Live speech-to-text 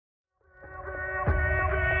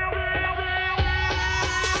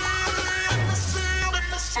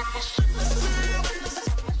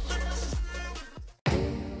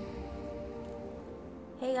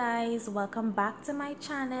Hey guys, welcome back to my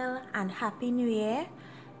channel and Happy New Year.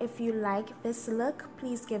 If you like this look,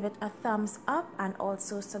 please give it a thumbs up and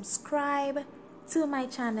also subscribe to my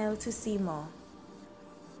channel to see more.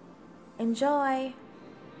 Enjoy!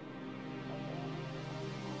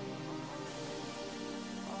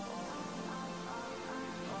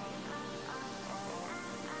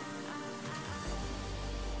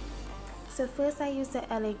 So first I used the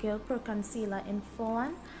LA Girl Pro Concealer in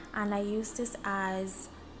Fawn, and I use this as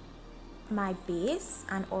my base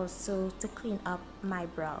and also to clean up my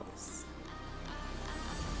brows.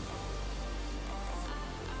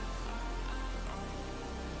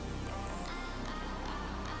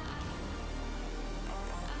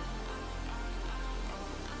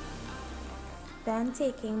 Then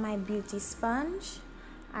taking my beauty sponge,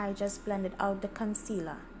 I just blended out the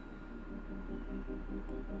concealer.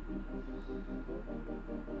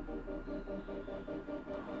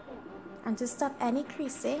 And to stop any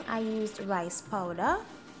creasing, I used rice powder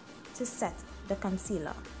to set the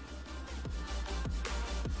concealer.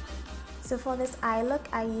 So for this eye look,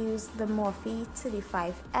 I used the Morphe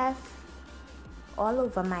 35F all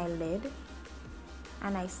over my lid.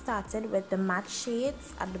 And I started with the matte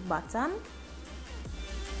shades at the bottom.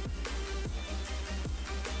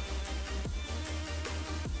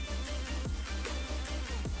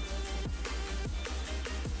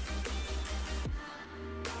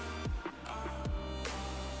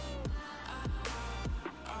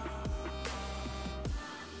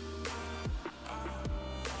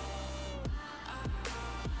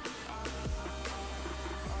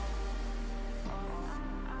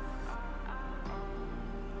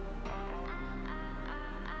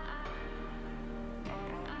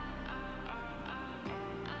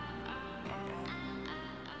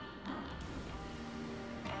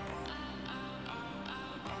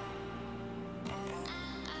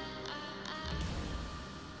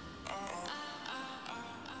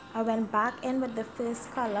 I went back in with the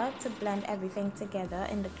first color to blend everything together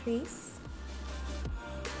in the crease.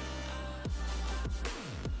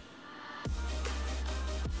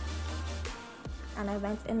 And I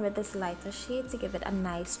went in with this lighter shade to give it a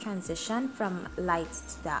nice transition from light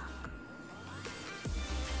to dark.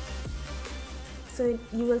 So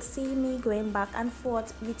you will see me going back and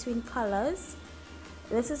forth between colors.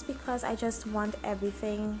 This is because I just want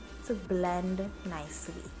everything to blend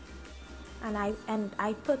nicely. And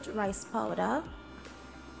I put rice powder.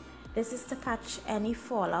 This is to catch any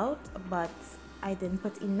fallout, but I didn't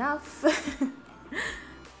put enough.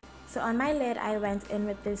 So on my lid, I went in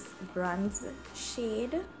with this bronze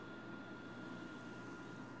shade.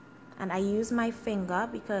 And I used my finger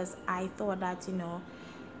because I thought that, you know,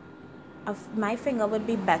 my finger would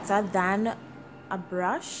be better than a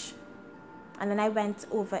brush. And then I went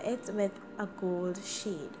over it with a gold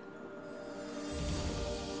shade.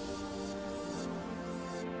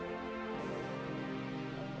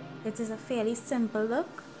 It is a fairly simple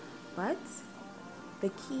look, but the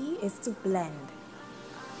key is to blend.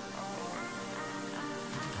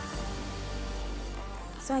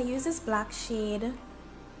 So I use this black shade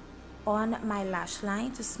on my lash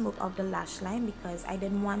line to smoke out the lash line because I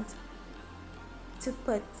didn't want to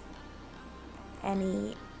put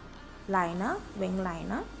any liner, wing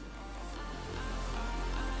liner.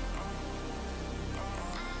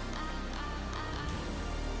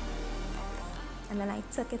 And then I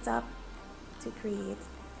took it up to create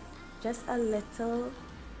just a little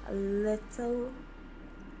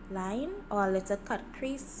line or a little cut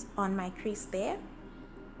crease on my crease there.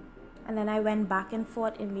 And then I went back and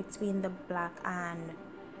forth in between the black and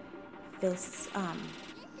this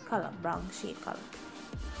color, brown shade color.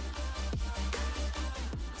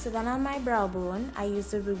 So then on my brow bone, I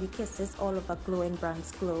used the Ruby Kisses All Over Glowing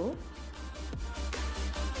Bronze Glow.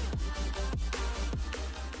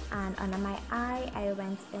 And under my eye, I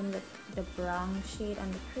went in with the brown shade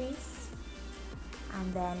on the crease,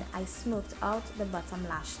 and then I smoked out the bottom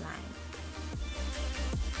lash line.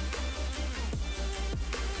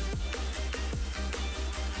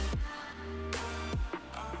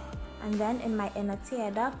 And then in my inner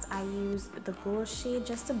tear duct, I used the gold shade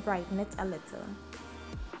just to brighten it a little.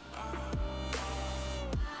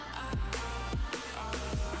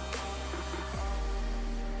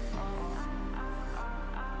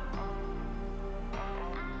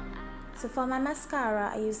 So for my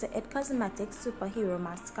mascara, I use the It Cosmetics Superhero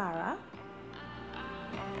Mascara.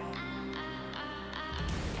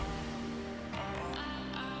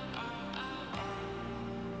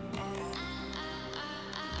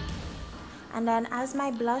 And then as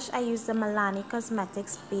my blush, I use the Milani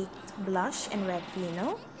Cosmetics Baked Blush in Red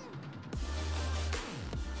Vino.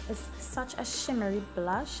 It's such a shimmery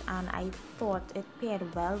blush, and I thought it paired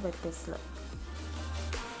well with this look.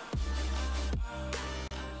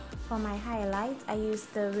 For my highlight, I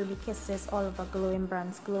used the Ruby Kisses All Over Glowing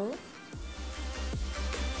Bronze Glow.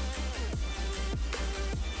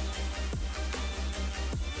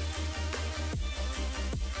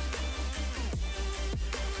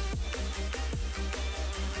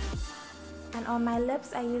 And on my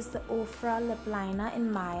lips, I used the OFRA lip liner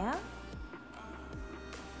in Maya.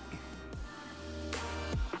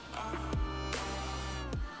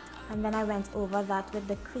 And then I went over that with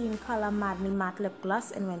the Kleancolor Madly Matte Lip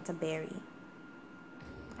Gloss in Winterberry.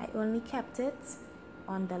 I only kept it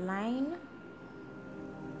on the line,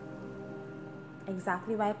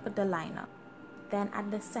 exactly where I put the liner. Then at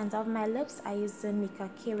the center of my lips, I used the Nicka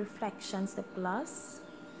K Reflections Lip Gloss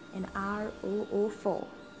in R004.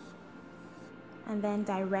 And then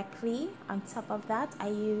directly on top of that, I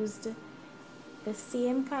used the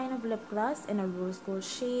same kind of lip gloss in a rose gold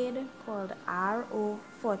shade called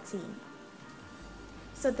R014.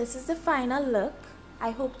 So this is the final look. I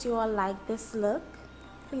hope you all like this look.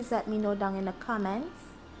 Please let me know down in the comments.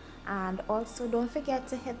 And also don't forget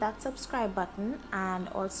to hit that subscribe button and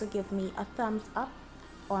also give me a thumbs up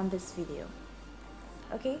on this video.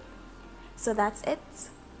 Okay, so that's it.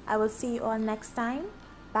 I will see you all next time.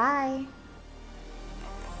 Bye.